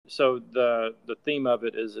so the theme of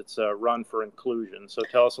it is it's a run for inclusion. So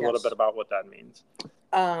tell us a little bit about what that means.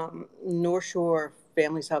 North Shore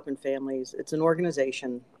Families Helping Families. It's an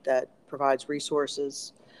organization that provides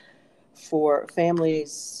resources for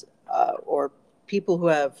families or people who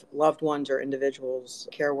have loved ones or individuals,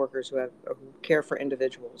 care workers who care for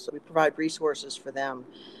individuals. So we provide resources for them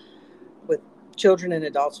with children and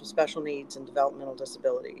adults with special needs and developmental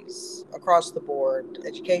disabilities across the board,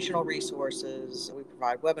 educational resources. We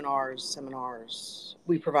provide webinars, seminars.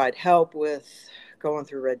 We provide help with going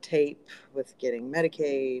through red tape with getting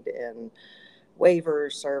Medicaid and waiver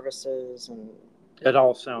services and it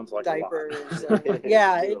all sounds like diapers. A lot.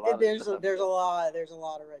 Yeah, there's a lot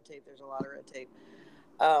of red tape. There's a lot of red tape.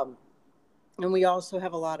 And we also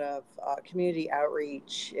have a lot of community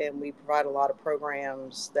outreach, and we provide a lot of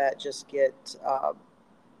programs that just get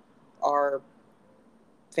our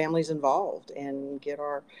families involved and get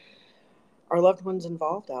our loved ones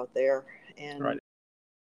involved out there. And right.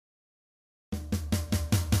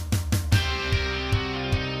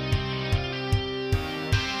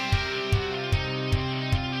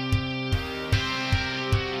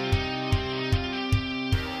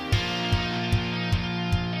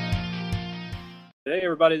 Hey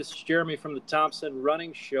everybody, this is Jeremy from the Thompson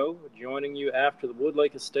Running Show, joining you after the Wood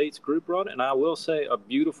Lake Estates group run, and I will say a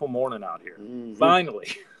beautiful morning out here. Mm-hmm. Finally.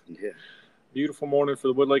 Yeah. Beautiful morning for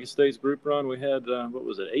the Wood Lake Estates group run. We had,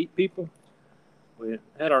 8 people? We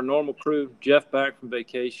had our normal crew, Jeff back from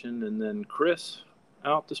vacation, and then Chris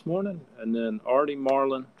out this morning, and then Artie,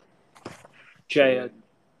 Marlon, Chad,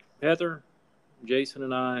 Heather, Jason,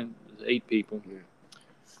 and I. It was 8 people. Yeah.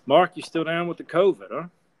 Mark, you still down with the COVID, huh?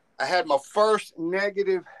 I had my first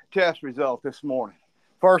negative test result this morning.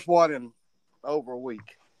 First one in over a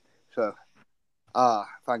week. So if I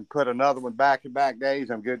can put another one back-to-back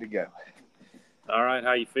days, I'm good to go. All right.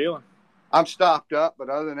 How you feeling? I'm stopped up, but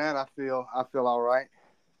other than that, I feel all right.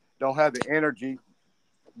 Don't have the energy,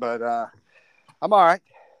 but I'm all right.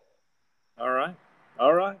 All right.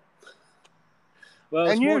 All right.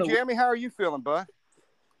 Well, and you, Jeremy, how are you feeling, bud?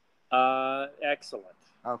 Excellent.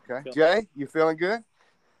 Okay. Jay, you feeling good?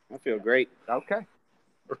 I feel great. Okay.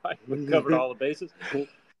 Right. We covered all the bases.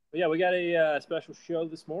 Yeah, we got a special show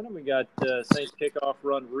this morning. We got Saints Kickoff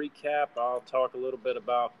Run recap. I'll talk a little bit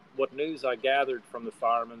about what news I gathered from the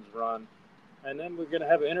Fireman's Run. And then we're going to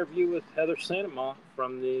have an interview with Heather Sanema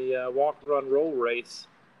from the Walk, Run, Roll race.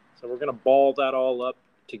 So we're going to ball that all up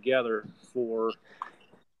together for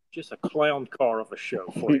just a clown car of a show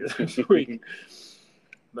for you this week.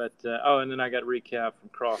 But, and then I got a recap from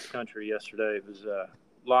cross country yesterday. It was a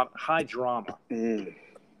lot of high drama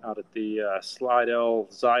out at the Slidell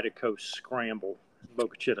Zydeco Scramble,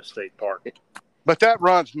 Boca Chica State Park. But that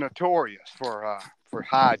run's notorious for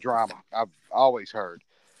high drama. I've always heard.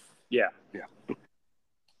 Yeah. Yeah.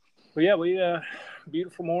 Well, yeah, we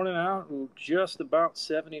beautiful morning out, and just about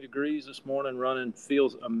 70 degrees this morning. Running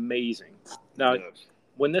feels amazing. Now,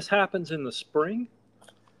 when this happens in the spring,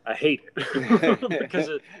 I hate it because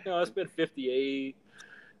it's been 58,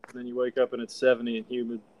 and then you wake up and it's 70 and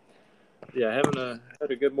humid. Yeah, had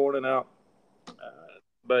a good morning out.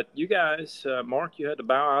 But you guys, Mark, you had to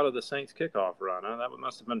bow out of the Saints kickoff run. Huh? That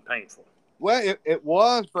must have been painful. Well, it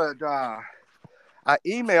was, but I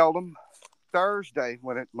emailed them Thursday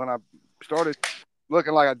when I started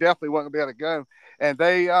looking like I definitely wasn't going to be able to go, and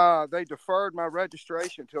they deferred my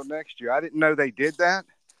registration until next year. I didn't know they did that.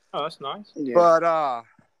 Oh, that's nice. Yeah. But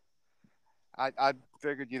I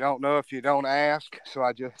figured you don't know if you don't ask, so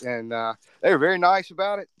I just they were very nice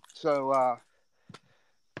about it. So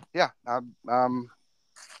yeah,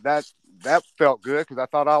 that felt good because I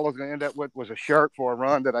thought all I was going to end up with was a shirt for a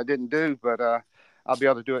run that I didn't do, but I'll be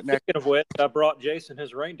able to do it next. Speaking of which, I brought Jason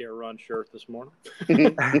his reindeer run shirt this morning.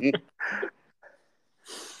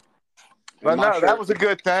 But no, that was a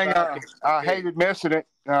good thing. I hated missing it,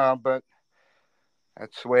 but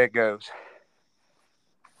that's the way it goes.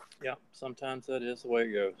 Yeah, sometimes that is the way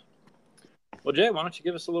it goes. Well, Jay, why don't you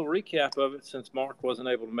give us a little recap of it since Mark wasn't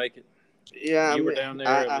able to make it? Yeah, you were down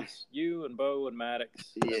there. It was you and Bo and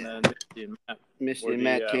Maddox, and then Misty and Matt. Misty and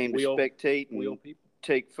Matt came to spectate and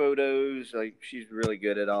take photos. Like, she's really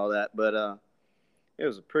good at all that. But it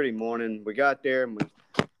was a pretty morning. We got there and we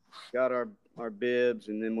got our bibs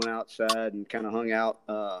and then went outside and kind of hung out.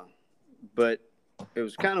 But it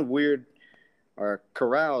was kind of weird. Our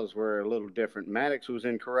corrals were a little different. Maddox was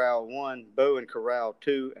in Corral 1, Bo in Corral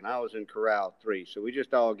 2, and I was in Corral 3. So we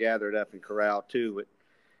just all gathered up in Corral 2.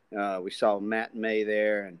 We saw Matt and May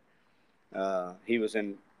there, and he was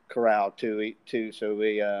in Corral 2 too. So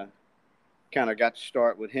we kind of got to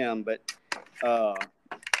start with him. But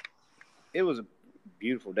it was a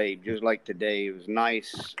beautiful day, just like today. It was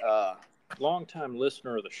nice. Long-time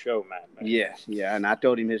listener of the show, Matt. Yeah, and I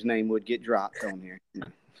told him his name would get dropped on here.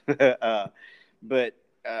 But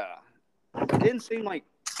it didn't seem like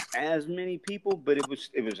as many people, but it was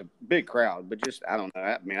a big crowd. But just I don't know.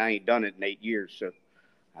 I mean, I ain't done it in 8 years, so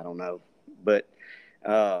I don't know. But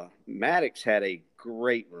Maddox had a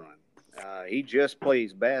great run. He just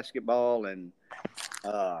plays basketball, and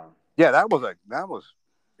that was.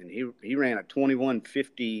 And he ran a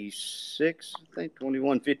 21:56, I think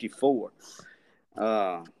 21:54.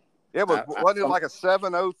 It was wasn't it like a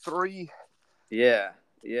 7:03? Yeah.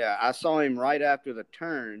 I saw him right after the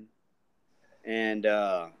turn, and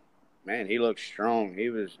man, he looked strong. He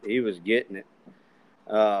was getting it.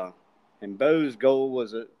 And Bo's goal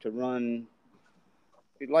was to run.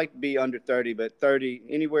 He'd like to be under 30, but 30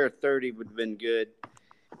 anywhere 30 would have been good.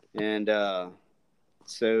 And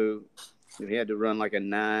so he had to run like a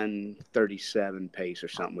 9:37 pace or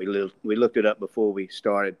something. We looked it up before we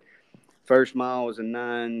started. First mile was a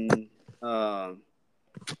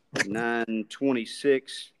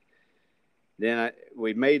 9:26. Then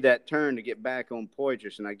we made that turn to get back on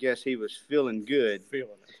Poitras, and I guess he was feeling good.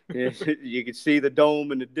 Feeling it. You could see the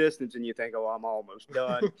dome in the distance, and you think, "Oh, I'm almost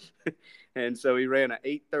done." And so he ran an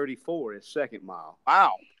 8:34 his second mile.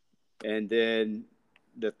 Wow! And then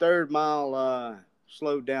the third mile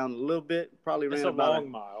slowed down a little bit. Probably ran about a long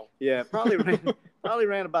mile. Yeah, probably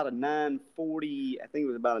ran about a 9:40. I think it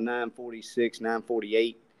was about a 9:46,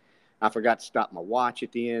 9:48. I forgot to stop my watch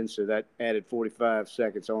at the end, so that added 45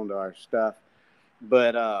 seconds onto our stuff.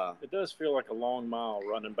 But it does feel like a long mile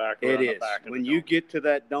running back. It is when you get to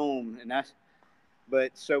that dome, and that's.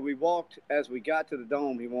 But so we walked as we got to the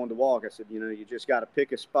dome. He wanted to walk. I said, you just got to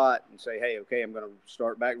pick a spot and say, hey, okay, I'm going to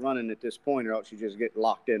start back running at this point, or else you just get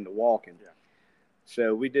locked into walking. Yeah.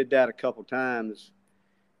 So we did that a couple times,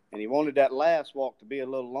 and he wanted that last walk to be a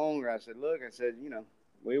little longer. I said, look,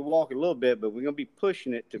 we walk a little bit, but we're going to be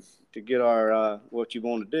pushing it to get our what you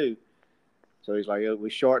want to do. So he's like, we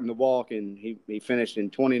shortened the walk, and he finished in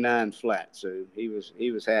 29 flat. So he was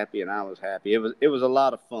happy, and I was happy. It was a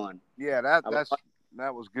lot of fun. Yeah,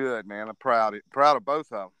 that was good, man. I'm proud of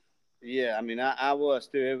both of them. Yeah, I mean, I was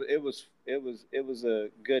too. It was a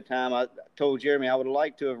good time. I told Jeremy I would have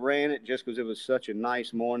liked to have ran it just because it was such a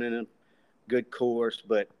nice morning and good course,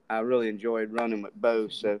 but I really enjoyed running with Bo.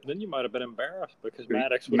 So then you might have been embarrassed because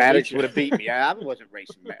Maddox would have beat me. I wasn't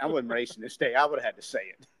racing. I wasn't racing this day. I would have had to say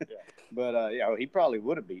it. Yeah. But he probably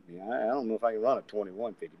would have beat me. I don't know if I can run a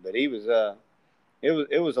 21:50, but he was.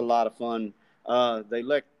 It was a lot of fun. They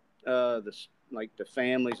let the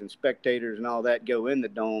families and spectators and all that go in the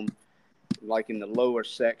dome, like in the lower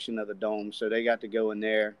section of the dome, so they got to go in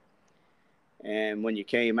there. And when you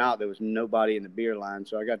came out, there was nobody in the beer line,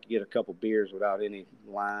 so I got to get a couple beers without any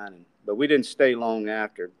line. But we didn't stay long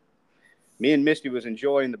after. Me and Misty was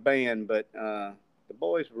enjoying the band, but the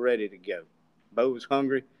boys were ready to go. Bo was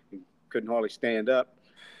hungry. He couldn't hardly stand up.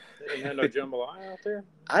 They didn't have no jambalaya out there?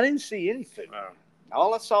 I didn't see any food.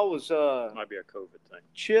 All I saw was might be a COVID thing.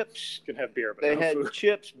 Chips. You can have beer, but they no had food.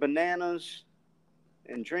 Chips, bananas,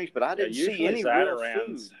 and drinks, but I didn't see any real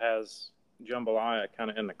food. Has jambalaya kind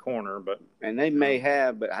of in the corner, and they may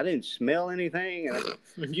have, but I didn't smell anything. And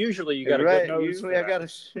usually you got a good nose. Usually I got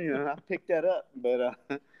to, I picked that up, but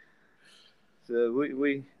so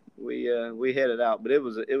we headed out, but it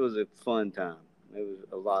was a fun time. It was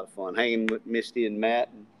a lot of fun hanging with Misty and Matt.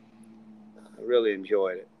 And I really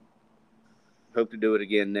enjoyed it. Hope to do it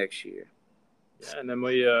again next year. Yeah, and then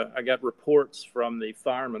I got reports from the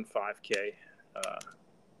Fireman 5K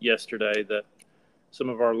yesterday that some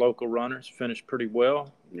of our local runners finished pretty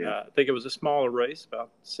well. Yeah. I think it was a smaller race, about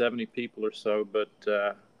 70 people or so, but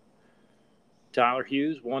Tyler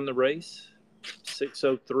Hughes won the race,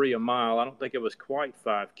 6:03 a mile. I don't think it was quite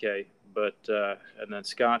 5K, but and then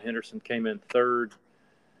Scott Henderson came in third,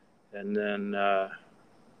 and then the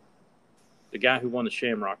guy who won the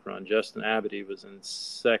Shamrock Run, Justin Abity, was in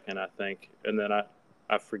second, I think, and then I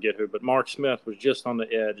forget who, but Mark Smith was just on the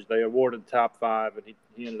edge. They awarded the top five, and he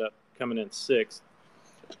ended up coming in sixth.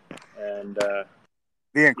 And the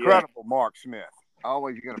incredible Mark Smith.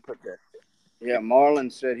 Always you're going to put that. Yeah,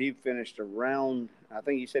 Marlon said he finished around. I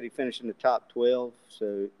think he said he finished in the top 12.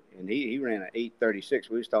 So, and he ran an 8:36.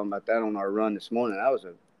 We was talking about that on our run this morning. That was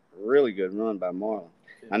a really good run by Marlon.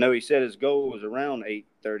 I know he said his goal was around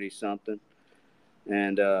 8:30 something.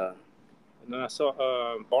 And then I saw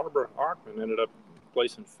Barbara Arkman ended up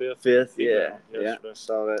placing fifth. Yeah, I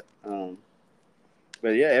saw that.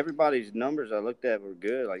 But yeah, everybody's numbers I looked at were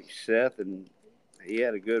good. Like Seth, and he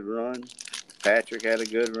had a good run. Patrick had a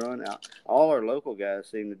good run. All our local guys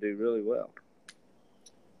seem to do really well.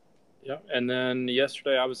 Yeah, and then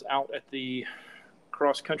yesterday I was out at the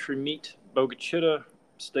cross-country meet, Bogachita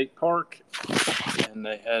State Park, and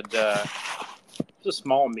they had it's a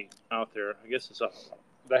small meet out there. I guess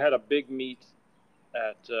they had a big meet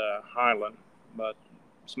at Highland, but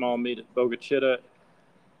small meet at Bogachita,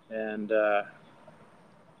 and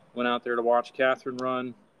went out there to watch Catherine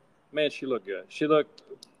run. Man, she looked good.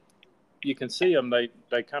 You can see them.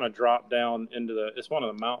 They kind of drop down into it's one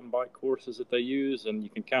of the mountain bike courses that they use, and you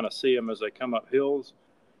can kind of see them as they come up hills.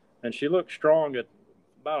 And she looked strong at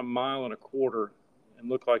about 1.25 miles and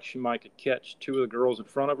looked like she might could catch two of the girls in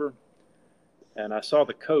front of her. And I saw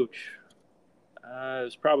the coach. It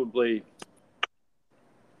was probably,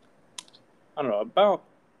 I don't know, about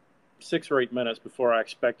 6 or 8 minutes before I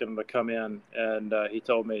expected him to come in. And he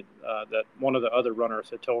told me that one of the other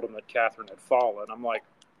runners had told him that Catherine had fallen. I'm like,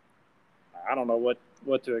 I don't know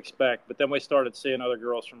what to expect. But then we started seeing other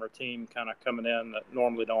girls from her team kind of coming in that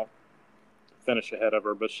normally don't finish ahead of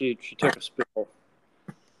her. But she took a spill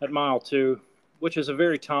at mile 2, which is a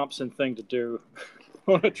very Thompson thing to do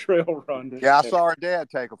on a trail run. Yeah, I saw her dad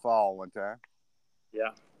take a fall one time. Yeah.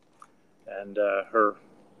 And her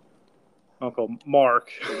Uncle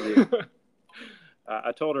Mark,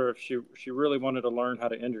 I told her if she really wanted to learn how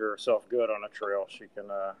to injure herself good on a trail, she can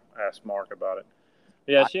ask Mark about it.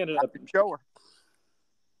 Yeah, she ended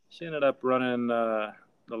up running the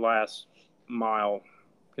last mile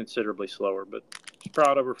considerably slower, but she's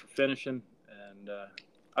proud of her for finishing. And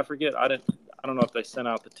I forget, I don't know if they sent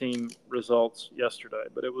out the team results yesterday,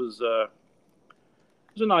 but it was a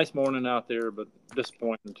nice morning out there, but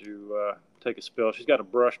disappointing to take a spill. She's got a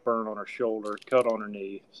brush burn on her shoulder, cut on her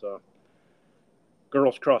knee. So,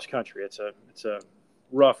 girls cross country, it's a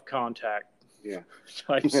rough contact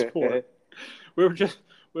type sport. We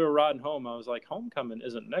were riding home. I was like, homecoming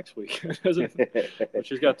isn't next week, but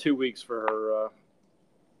she's got 2 weeks for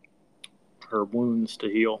her wounds to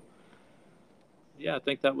heal. Yeah, I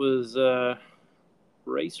think that was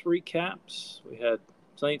race recaps. We had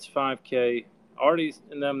Saints 5K. Artie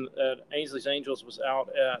and them at Ainsley's Angels was out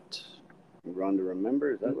at Run to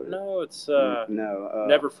Remember. Is that what No, it's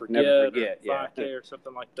Never Forget, 5K or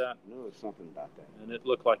something like that. No, it's something about that. And it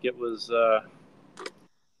looked like it was a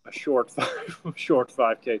short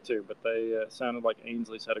 5K too, but they sounded like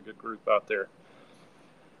Ainsley's had a good group out there.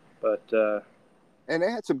 But and they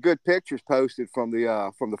had some good pictures posted from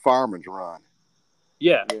the Fireman's run.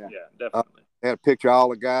 Yeah, definitely. They had a picture of all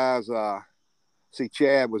the guys. See,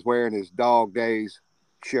 Chad was wearing his Dog Days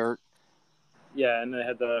shirt. Yeah, and they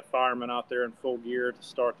had the firemen out there in full gear to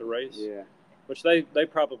start the race. Yeah. Which they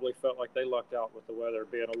probably felt like they lucked out with the weather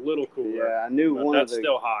being a little cooler. Yeah, I knew that's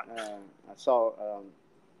still hot. I saw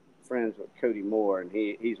friends with Cody Moore, and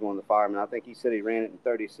he's one of the firemen. I think he said he ran it in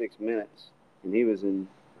 36 minutes, and he was in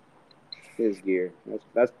his gear.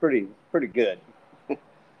 That's pretty good.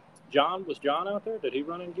 Was John out there? Did he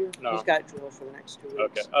run in gear? No. He's got drill for the next 2 weeks.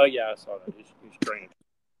 Okay. Oh, yeah, I saw that. He's training.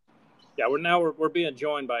 Yeah, we're being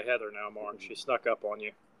joined by Heather now, Mark. She snuck up on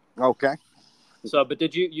you. Okay. So, but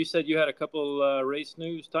you said you had a couple race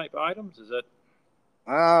news type items? Is that?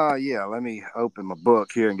 Yeah. Let me open my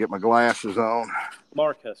book here and get my glasses on.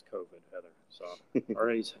 Mark has COVID, Heather. So,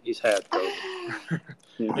 or he's had COVID.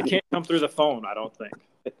 It can't come through the phone, I don't think.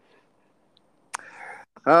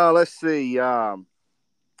 Let's see.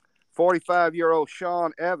 45-year-old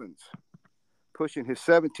Sean Evans pushing his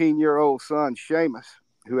 17-year-old son Seamus,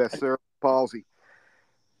 who has cerebral palsy,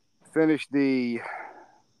 finished the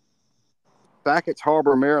Sackett's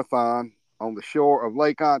Harbor Marathon on the shore of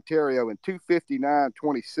Lake Ontario in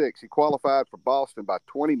 2:59:26. He qualified for Boston by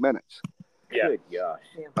 20 minutes. Yeah. Good gosh.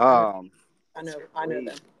 Yeah. I know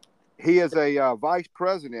them. He is a vice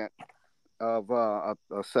president of a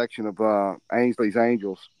section of Ainsley's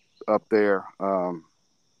Angels up there.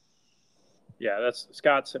 Yeah,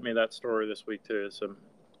 Scott sent me that story this week too. It's a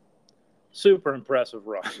super impressive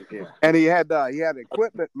run. Yeah. And he had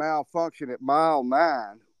equipment malfunction at mile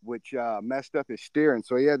 9, which messed up his steering,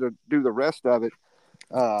 so he had to do the rest of it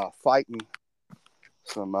fighting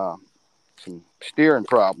some steering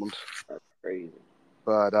problems. That's crazy.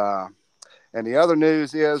 But and the other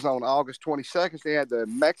news is on August 22nd they had the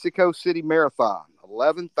Mexico City Marathon.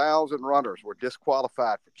 11,000 runners were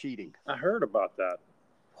disqualified for cheating. I heard about that.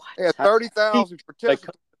 They had 30,000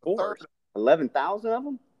 participants. 11,000 of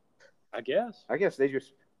them? I guess they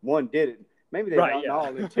just one did it. Maybe they don't all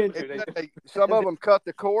intention. Some of them cut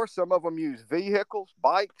the course. Some of them used vehicles,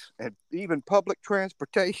 bikes, and even public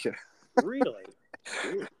transportation. Really?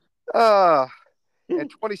 In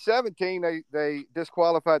 2017, they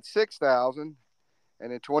disqualified 6,000,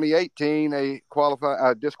 and in 2018 they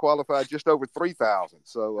disqualified just over 3,000.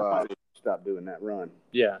 So stop doing that run.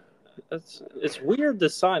 Yeah. It's weird to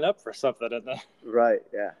sign up for something, isn't it? Right.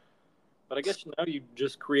 Yeah. But I guess now you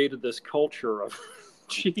just created this culture of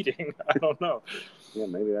cheating. I don't know. Yeah,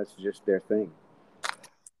 maybe that's just their thing.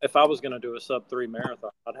 If I was going to do a sub-3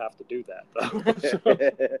 marathon, I'd have to do that, though.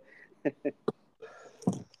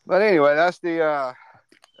 But anyway, that's the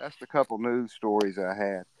couple news stories I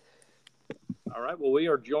had. All right. Well, we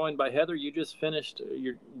are joined by Heather. You just finished.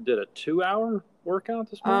 You did a 2-hour workout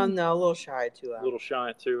this morning? No, a little shy of 2 hours. A little shy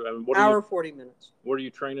of 2. And what hour 40 minutes. What are you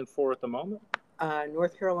training for at the moment?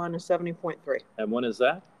 North Carolina 70.3. And when is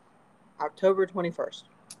that? October 21st.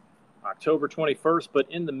 October 21st. But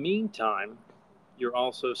in the meantime, you're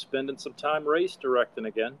also spending some time race directing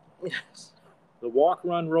again. Yes. The walk,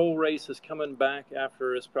 run, roll race is coming back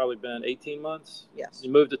after it's probably been 18 months. Yes.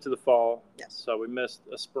 You moved it to the fall. Yes. So we missed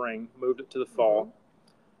a spring, moved it to the fall. Mm-hmm.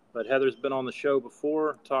 But Heather's been on the show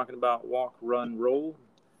before talking about walk, run, roll.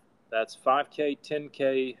 That's 5K,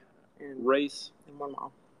 10K race. And 1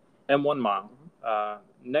 mile. And 1 mile.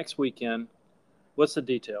 Mm-hmm. Next weekend, what's the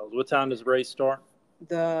details? What time does the race start?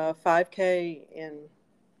 The 5K and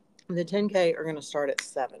the 10K are going to start at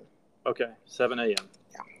 7. Okay, 7 a.m.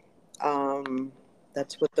 Yeah.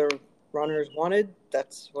 That's what the runners wanted.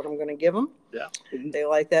 That's what I'm going to give them. Yeah. They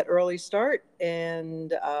like that early start.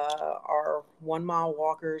 And our 1 mile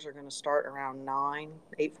walkers are going to start around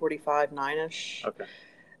 8:45, 9-ish. Okay.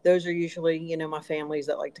 Those are usually, my families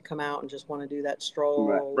that like to come out and just want to do that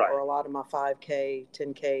stroll. Right. Or a lot of my 5K,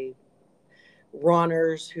 10K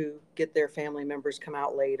runners who get their family members come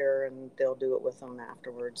out later and they'll do it with them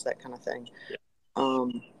afterwards, that kind of thing. Yeah.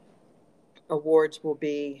 Awards will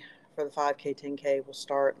be for the 5K, 10K will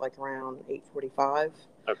start like around 8:45.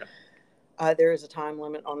 Okay. There is a time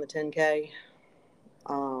limit on the 10K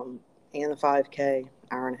and the 5K,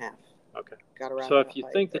 hour and a half. Okay. So if you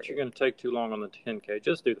think that you're going to take too long on the 10K,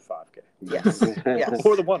 just do the 5K. Yes. Yes.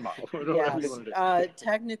 Or the 1 mile. Yes.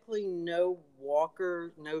 Technically, no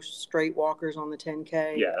straight walkers on the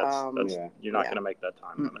 10K. Yeah, you're not going to make that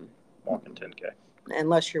time limit walking 10K.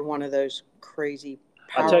 Unless you're one of those crazy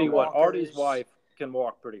power I tell you walkers. what, Artie's wife can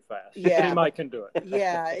walk pretty fast. Yeah. She might can do it.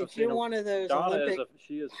 Yeah, if you're one of those Donna Olympic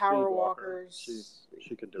power walkers,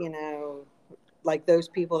 she could do it. Like those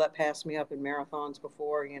people that passed me up in marathons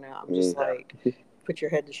before, I'm just like, put your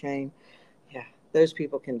head to shame. Yeah, those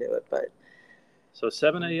people can do it. But so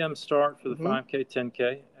 7 a.m. start for the 5K,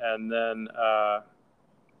 10K, and then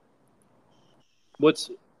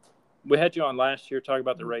we had you on last year talking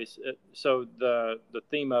about the race. So the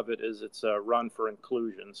theme of it is it's a run for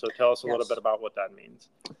inclusion. So tell us a little bit about what that means.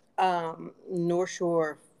 North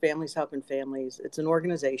Shore Families Helping Families. It's an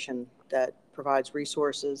organization that provides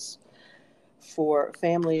resources for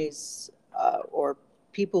families or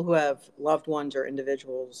people who have loved ones or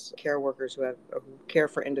individuals, care workers who care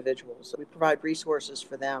for individuals. We provide resources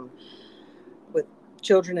for them with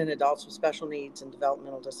children and adults with special needs and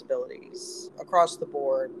developmental disabilities across the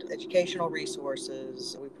board, educational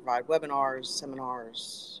resources. We provide webinars,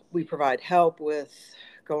 seminars. We provide help with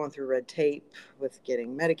going through red tape, with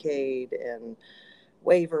getting Medicaid and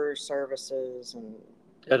waiver services and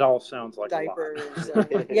it all sounds like diapers. A lot.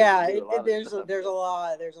 There's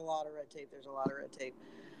a lot of red tape. There's a lot of red tape.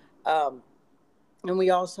 And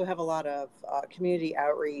we also have a lot of community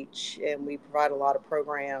outreach, and we provide a lot of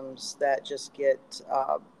programs that just get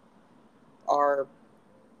our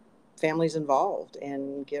families involved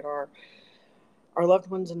and get our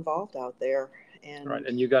loved ones involved out there. And right,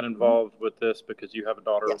 and you got involved with this because you have a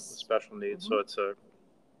daughter with special needs, so it's a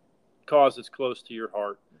cause that's close to your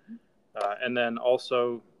heart. And then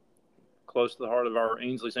also close to the heart of our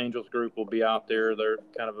Ainsley's Angels group will be out there. They're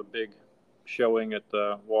kind of a big showing at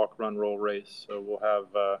the walk, run, roll race. So we'll have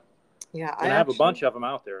I have a bunch of them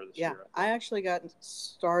out there this year. I actually got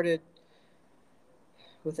started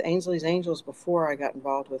with Ainsley's Angels before I got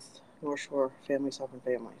involved with North Shore Families Helping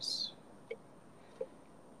Families.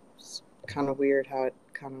 It's kind of weird how it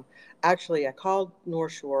actually I called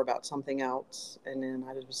North Shore about something else, and then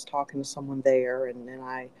I was talking to someone there, and then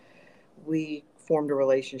we formed a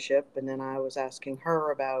relationship, and then I was asking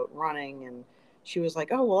her about running, and she was like,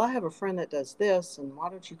 oh, well, I have a friend that does this, and why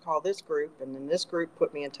don't you call this group? And then this group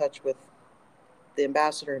put me in touch with the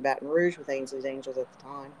ambassador in Baton Rouge with Ainsley's Angels at the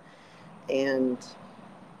time, and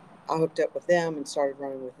I hooked up with them and started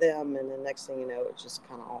running with them, and then next thing you know, it just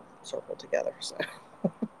kind of all circled together. So.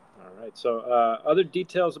 All right. So other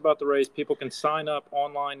details about the race, people can sign up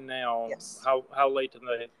online now. Yes. How late can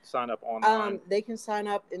they sign up online? They can sign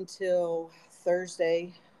up until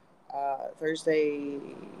Thursday. Thursday,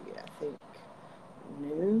 I think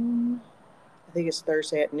noon. I think it's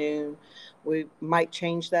Thursday at noon. We might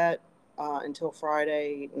change that until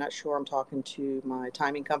Friday. Not sure. I'm talking to my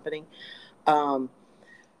timing company.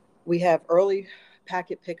 We have early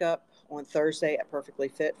packet pickup on Thursday at Perfectly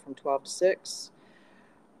Fit from 12 to 6.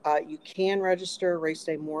 You can register race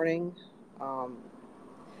day morning.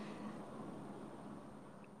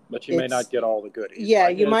 But you may not get all the goodies. Yeah,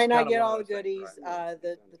 you might not get all the goodies. Right?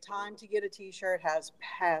 The time to get a T-shirt has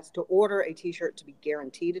passed. To order a T-shirt, to be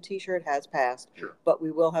guaranteed a T-shirt, has passed. Sure. But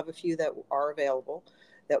we will have a few that are available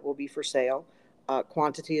that will be for sale.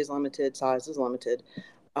 Quantity is limited. Size is limited.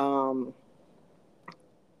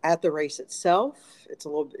 At the race itself, it's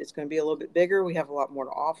going to be a little bit bigger. We have a lot more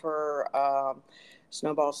to offer.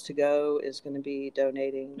 Snowballs to Go is going to be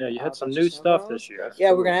donating. Yeah, you had some new stuff this year.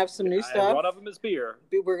 Yeah, we're going to have some new stuff. One of them is beer.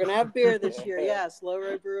 We're going to have beer this year. Yes, Low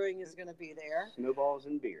Road Brewing is going to be there. Snowballs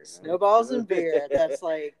and beer. Snowballs and beer. That's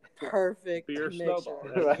like perfect beer mixture.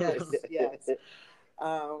 Snowball. Yes.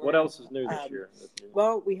 What else is new this year?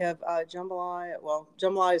 Well, we have jambalaya. Well,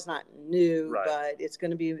 jambalaya is not new, right, but it's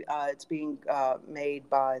going to be it's being made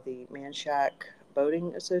by the Manchac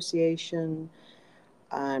Boating Association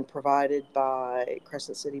and provided by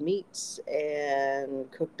Crescent City Meats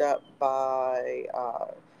and cooked up by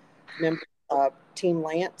Team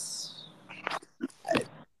Lance. I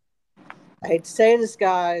hate to say this,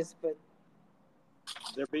 guys, but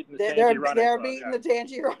they're beating the Tangy running. They're beating the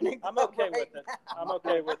Tangy running. I'm okay with it. I'm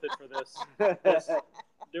okay with it for this.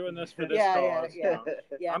 Doing this for this cause.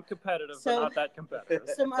 Yeah. I'm competitive, but not that competitive.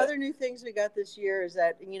 Some other new things we got this year is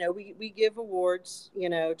that, we give awards,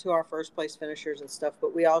 to our first place finishers and stuff,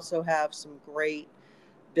 but we also have some great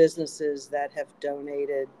businesses that have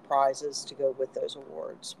donated prizes to go with those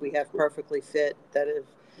awards. We have Perfectly Fit that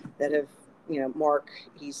have Mark,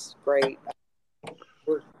 he's great.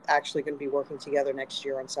 We're actually going to be working together next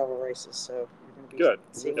year on several races, so you're going to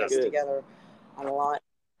be seeing us together on a lot.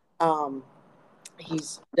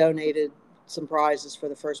 He's donated some prizes for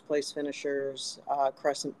the first place finishers.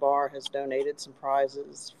 Crescent Bar has donated some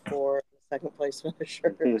prizes for the second place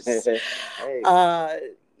finishers. Hey.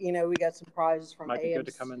 We got some prizes from Might be good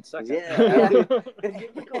to come in second. Yeah.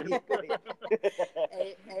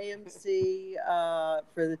 AMC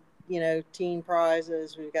for the teen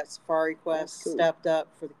prizes. We've got Safari Quest stepped up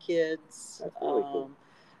for the kids. That's really cool.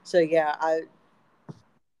 So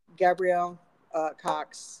Gabrielle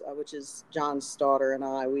Cox, which is John's daughter,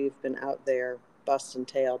 and we've been out there busting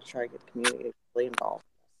tail to try to get the community really involved.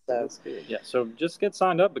 So that's good. Yeah, so just get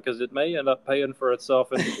signed up because it may end up paying for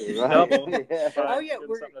itself in double. We're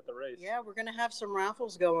going to have some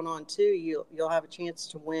raffles going on too. You'll have a chance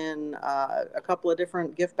to win a couple of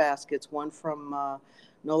different gift baskets. One from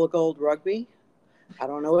NOLA Gold Rugby. I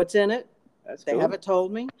don't know what's in it. They haven't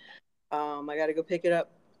told me. I got to go pick it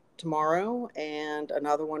up tomorrow, and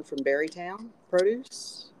another one from Berrytown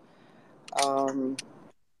Produce. And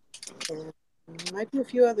might be a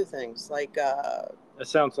few other things like. It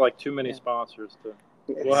sounds like too many sponsors to.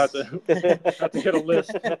 We'll have to get a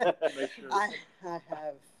list. Make sure. I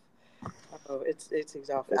have. Oh, it's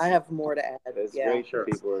exhausting. I have more to add. That's great. Sure.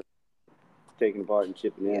 People are taking part and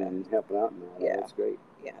chipping in and helping out and all that. That's great.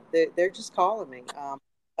 Yeah, they're just calling me.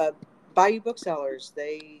 Bayou Booksellers,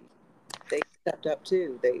 they stepped up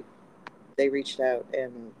too. They reached out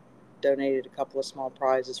and donated a couple of small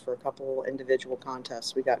prizes for a couple individual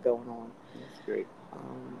contests we got going on. That's great.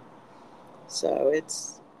 So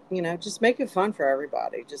it's just make it fun for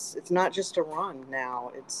everybody. It's not just a run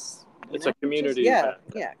now. It's a community event.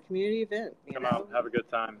 Yeah, community event. Come out, have a good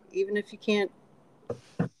time. Even if you can't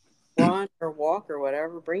run or walk or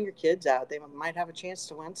whatever, bring your kids out. They might have a chance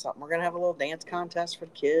to win something. We're gonna have a little dance contest for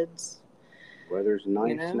the kids. Weather's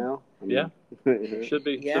nice now. Should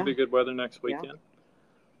be good weather next weekend. Yeah.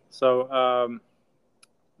 So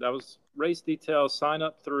that was race details. Sign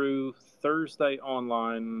up through Thursday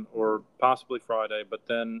online or possibly Friday, but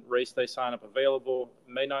then race day sign up available.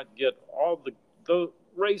 May not get all the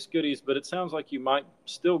race goodies, but it sounds like you might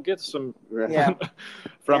still get some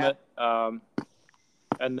from it.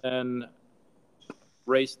 And then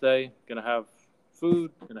race day, gonna have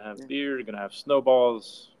food, gonna have beer, gonna have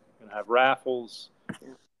snowballs, gonna have raffles.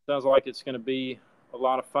 Sounds like it's gonna be a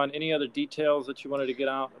lot of fun. Any other details that you wanted to get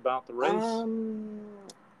out about the race?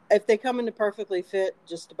 If they come into Perfectly Fit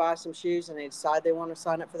just to buy some shoes and they decide they want to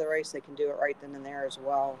sign up for the race, they can do it right then and there as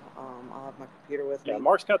well. I'll have my computer with me. Yeah,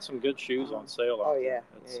 Mark's got some good shoes on sale.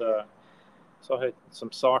 So I had some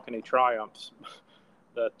Saucony Triumphs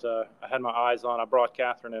that I had my eyes on. I brought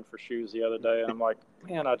Catherine in for shoes the other day, and I'm like,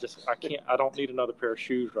 man, I don't need another pair of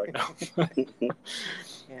shoes right now.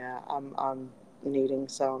 Yeah, I'm needing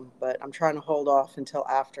some, but I'm trying to hold off until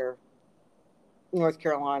after North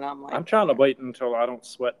Carolina. I'm trying to wait until I don't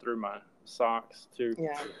sweat through my socks too.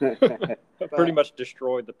 Yeah. Pretty much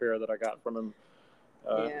destroyed the pair that I got from him.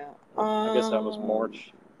 Yeah. I guess that was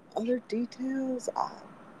March. Other details?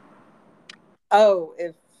 Oh,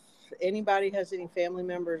 if anybody has any family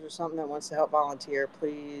members or something that wants to help volunteer,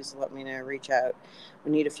 please let me know. Reach out.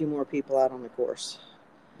 We need a few more people out on the course.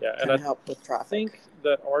 Yeah, and help with traffic. I think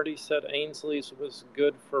that Artie said Ainsley's was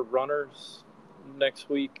good for runners next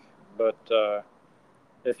week, but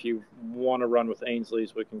if you want to run with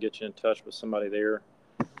Ainsley's, we can get you in touch with somebody there.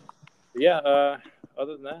 But yeah,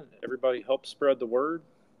 other than that, everybody help spread the word.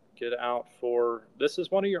 Get out for this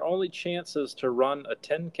is one of your only chances to run a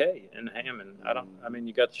 10K in Hammond. I mean,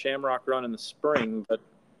 you got the Shamrock Run in the spring, but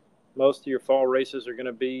most of your fall races are going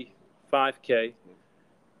to be 5K.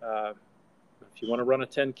 If you want to run a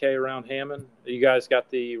 10K around Hammond, you guys got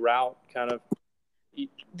the route kind of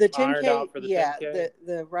the 10K ironed out for the 10K?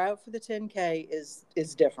 The route for the 10K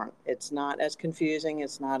is different. It's not as confusing.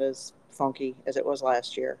 It's not as funky as it was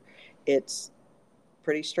last year. It's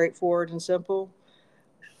pretty straightforward and simple.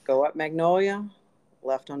 Go up Magnolia,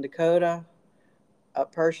 left on Dakota,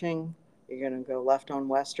 up Pershing. You're going to go left on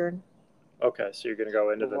Western. Okay, so you're going to go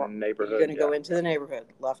into the neighborhood. You're going to go into the neighborhood,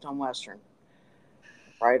 left on Western,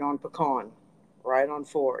 right on Pecan, right on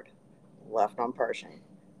Ford, left on Pershing.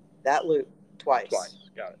 That loop twice.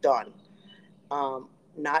 Got it. Done.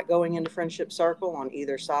 Not going into Friendship Circle on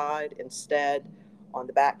either side. Instead, on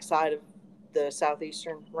the back side of the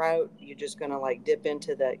southeastern route, you're just going to like dip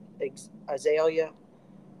into the Azalea.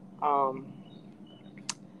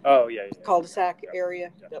 Cul-de-sac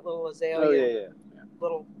area, that little azalea,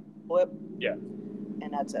 little blip. Yeah.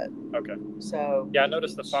 And that's it. Okay. So. Yeah, I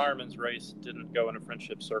noticed the Fireman's race didn't go in a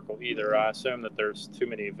Friendship Circle either. I assume that there's too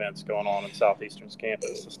many events going on in Southeastern's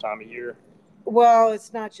campus this time of year. Well,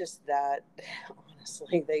 it's not just that.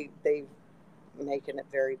 Honestly, they making it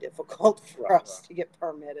very difficult for us to get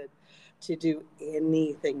permitted to do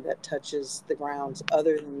anything that touches the grounds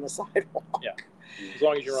other than the sidewalk. Yeah. As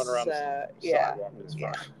long as you run around the sidewalk, it's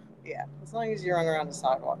fine. Yeah, as long as you run around the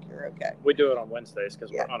sidewalk, you're okay. We do it on Wednesdays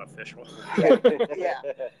because we're unofficial. Yeah.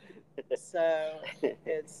 So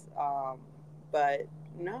it's, but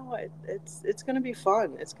no, it's going to be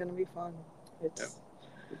fun. It's going to be fun. It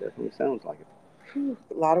definitely sounds like it.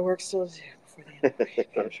 A lot of work still to do before the end of the week.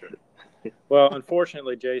 I'm sure. Well,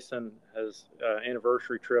 unfortunately, Jason has an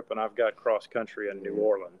anniversary trip, and I've got cross country in New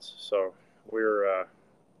Orleans. So we're,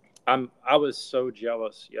 I was so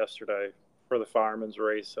jealous yesterday for the Fireman's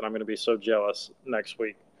race, and I'm going to be so jealous next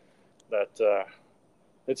week that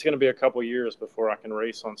it's going to be a couple years before I can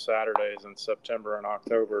race on Saturdays in September and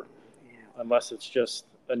October, unless it's just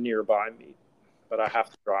a nearby meet. But I have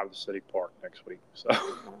to drive to City Park next week. So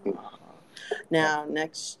now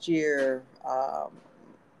next year,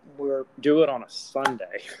 we're do it on a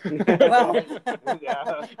Sunday.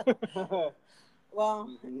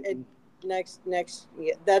 Next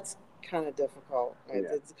that's kind of difficult.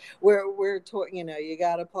 We're you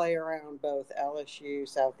got to play around both LSU,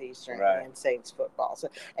 Southeastern, and Saints football. So,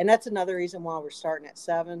 and that's another reason why we're starting at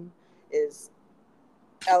 7 is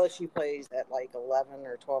LSU plays at like 11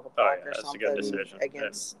 or 12 o'clock or something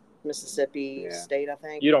against Mississippi State, I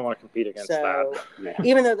think. You don't want to compete against that.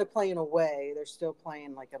 Even though they're playing away, they're still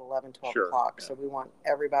playing like at 11, 12 o'clock. Yeah. So we want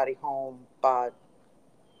everybody home by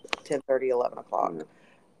 10:30, 11 o'clock.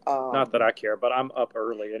 Not that I care, but I'm up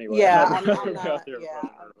early anyway. Yeah, I'm not.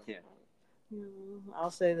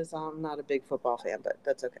 I'll say this: I'm not a big football fan, but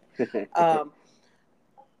that's okay.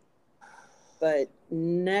 But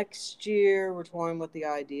next year, we're toying with the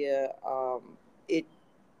idea. It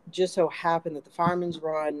just so happened that the Fireman's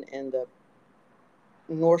Run and the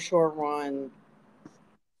North Shore Run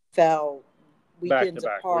fell weekends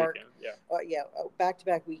apart.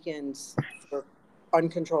 Back-to-back weekends for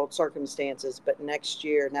uncontrolled circumstances. But next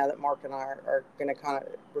year, now that Mark and I are going to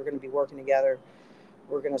we're going to be working together,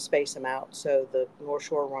 we're going to space them out. So the North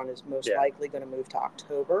Shore Run is most likely going to move to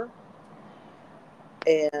October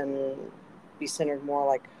and be centered more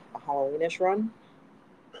like a Halloweenish run.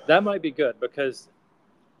 That might be good because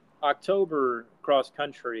October cross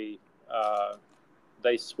country,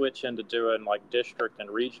 they switch into doing like district and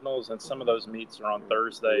regionals, and some of those meets are on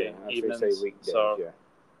Thursday evenings. Weekdays,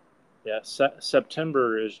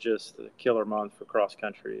 September is just the killer month for cross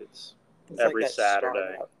country. It's every like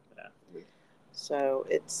Saturday. So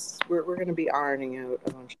we're going to be ironing out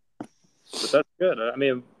a bunch. But that's good. I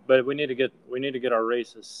mean, but we need to get our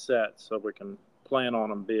races set so we can plan on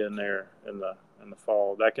them being there in the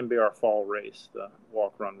fall. That can be our fall race, the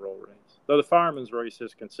walk, run, roll race. Though the Fireman's race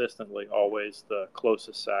is consistently always the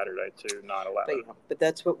closest Saturday to 9/11. But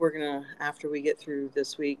that's what we're gonna after we get through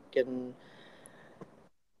this week and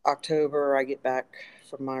October, I get back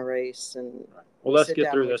from my race, and well, let's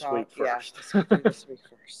get through this week first. Yeah, let's get through this week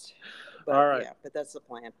first. But all right. Yeah, but that's the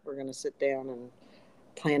plan. We're going to sit down and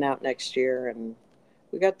plan out next year, and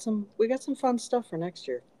we got some fun stuff for next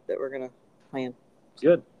year that we're going to plan. So.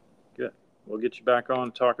 Good. We'll get you back on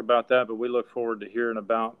and talk about that, but we look forward to hearing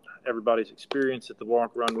about everybody's experience at the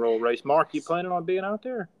walk, run, roll race. Mark, you planning on being out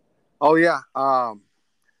there? Oh yeah. I'm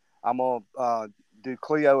gonna do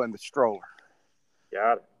Cleo and the stroller.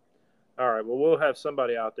 Got it. All right. Well, we'll have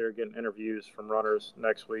somebody out there getting interviews from runners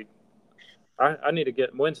next week. I need to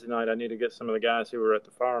get Wednesday night. I need to get some of the guys who were at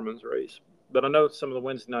the Fireman's race, but I know some of the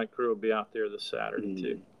Wednesday night crew will be out there this Saturday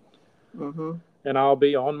too. Mm-hmm. And I'll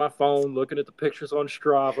be on my phone looking at the pictures on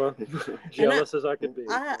Strava, jealous as I could be.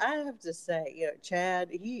 I have to say, Chad,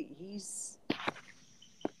 he's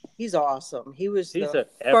awesome. He is the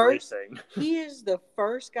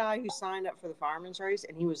first guy who signed up for the Fireman's race,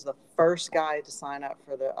 and he was the first guy to sign up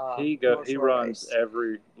for the he runs race.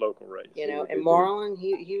 Every local race. And Marlon,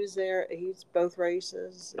 he was there. He's both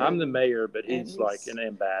races. I'm the mayor, but he's like an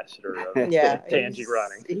ambassador of Tangy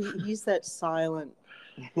running. He's that silent.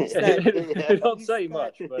 He don't say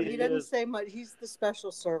much, but he doesn't say much. He's the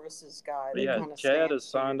special services guy. Chad has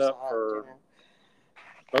signed up for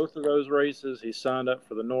both of those races. He signed up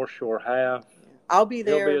for the North Shore Half. I'll be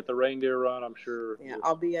there. He'll be at the Reindeer Run, I'm sure. Yeah,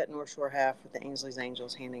 I'll be at North Shore Half with the Ainsley's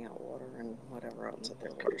Angels, handing out water and whatever else at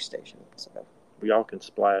their water station. So y'all can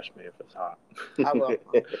splash me if it's hot. I will.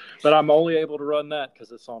 But I'm only able to run that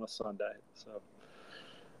because it's on a Sunday. So,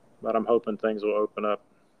 but I'm hoping things will open up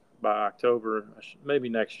by October. Maybe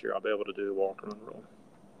next year I'll be able to do the walk, run, roll.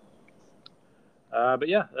 But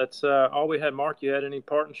yeah, that's all we had. Mark, you had any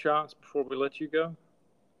parting shots before we let you go?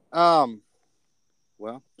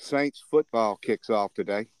 Well, Saints football kicks off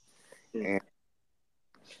today, and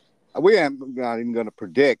we are not even going to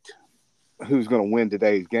predict who's going to win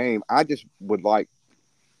today's game. I just would like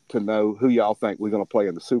to know who y'all think we're going to play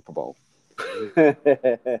in the Super Bowl. Does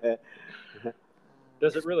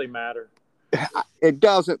it really matter? It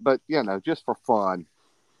doesn't, but just for fun.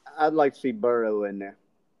 I'd like to see Burrow in there.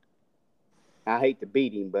 I hate to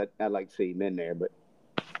beat him, but I'd like to see him in there. But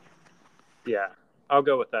yeah, I'll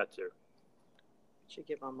go with that too. Should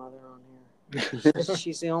get my mother on here.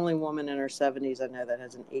 She's the only woman in her 70s I know that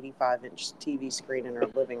has an 85-inch TV screen in her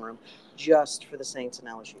living room just for the Saints and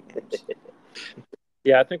LSU games.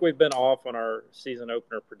 Yeah, I think we've been off on our season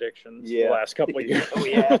opener predictions the last couple of years.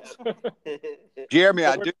 Jeremy,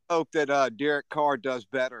 I do hope that Derek Carr does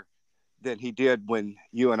better than he did when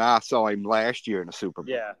you and I saw him last year in the Super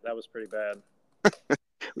Bowl. Yeah, that was pretty bad.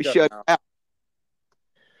 We shut out.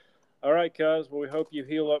 All right, guys. Well, we hope you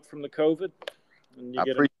heal up from the COVID. And you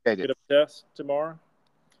get a test tomorrow.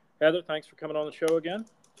 Heather, thanks for coming on the show again.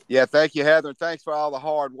 Yeah, thank you, Heather. Thanks for all the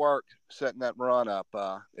hard work setting that run up.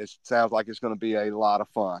 It sounds like it's going to be a lot of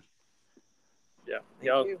fun. Yeah,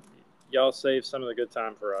 y'all saved some of the good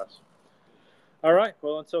time for us. All right,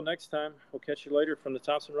 well, until next time, we'll catch you later from the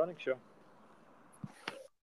Thompson Running Show.